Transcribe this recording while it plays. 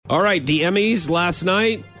All right, the Emmys last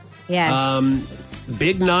night. Yes.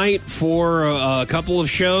 Big night for a couple of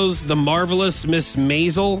shows. The Marvelous Mrs.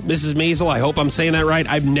 Maisel. I hope I'm saying that right.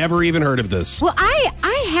 I've never even heard of this. Well, I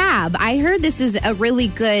have. I heard this is a really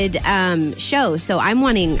good show, so I'm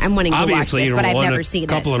wanting to watch this, but I've never seen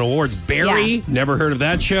it. A couple of awards. Barry, never heard of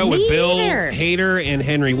that show with Bill Hader and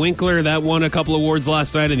Henry Winkler. That won a couple of awards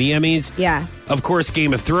last night in the Emmys. Yeah. Of course,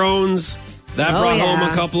 Game of Thrones. That brought home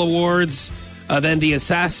a couple of awards. Then the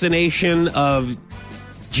assassination of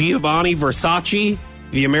Giovanni Versace,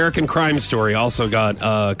 the American Crime Story, also got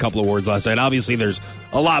a couple of awards last night. Obviously, there's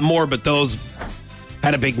a lot more, but those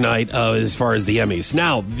had a big night as far as the Emmys.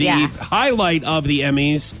 Now, the highlight of the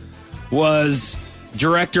Emmys was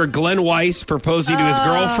director Glenn Weiss proposing to his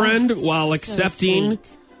girlfriend while accepting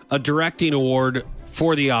a directing award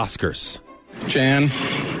for the Oscars. Jan,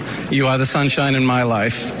 you are the sunshine in my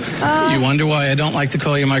life. You wonder why I don't like to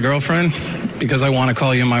call you my girlfriend? Because I want to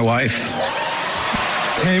call you my wife.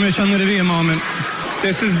 Hamish, I'm going to be a moment.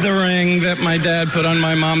 This is the ring that my dad put on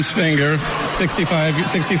my mom's finger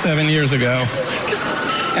 67 years ago.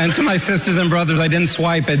 And to my sisters and brothers, I didn't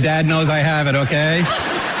swipe it. Dad knows I have it, okay?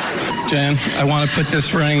 Jan, I want to put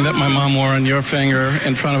this ring that my mom wore on your finger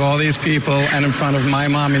in front of all these people and in front of my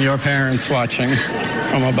mom and your parents watching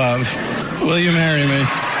from above. Will you marry me?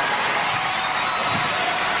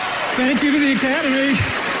 Thank you to the Academy.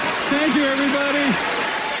 Thank you, everybody.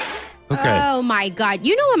 Okay. Oh, my God.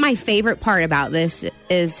 You know what my favorite part about this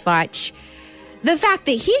is, Fotch? The fact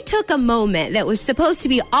that he took a moment that was supposed to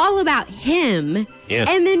be all about him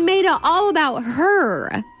and then made it all about her.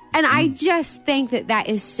 And I just think that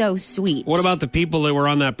is so sweet. What about the people that were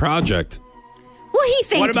on that project? Well, he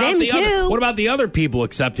thanked them, too. What about the other people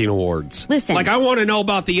accepting awards? Listen. Like, I want to know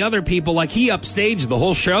about the other people. Like, he upstaged the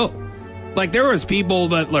whole show. Like, there was people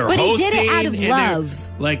that were hosting. But he did it out of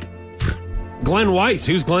love. Like, Glenn Weiss.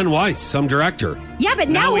 Who's Glenn Weiss? Some director. Yeah, but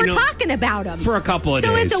now we're talking about him. For a couple of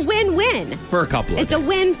days. So it's a win-win. For a couple of days. It's a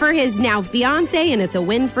win for his now fiancé, and it's a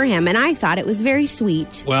win for him. And I thought it was very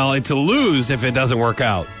sweet. Well, it's a lose if it doesn't work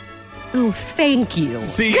out. Oh, thank you.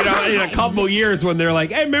 See, in a couple years when they're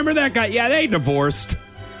like, hey, remember that guy? Yeah, they divorced.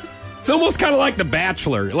 It's almost kind of like The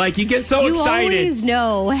Bachelor. Like, you get so excited. You always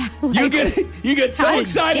know. Like, you get so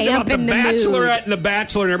excited about The Bachelorette and The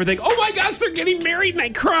Bachelor and everything. Oh, my gosh, they're getting married, and I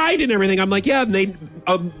cried and everything. I'm like, yeah, and they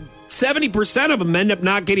 70% of them end up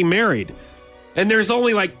not getting married. And there's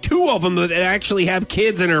only like 2 of them that actually have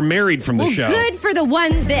kids and are married from the show. Good for the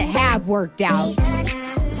ones that have worked out.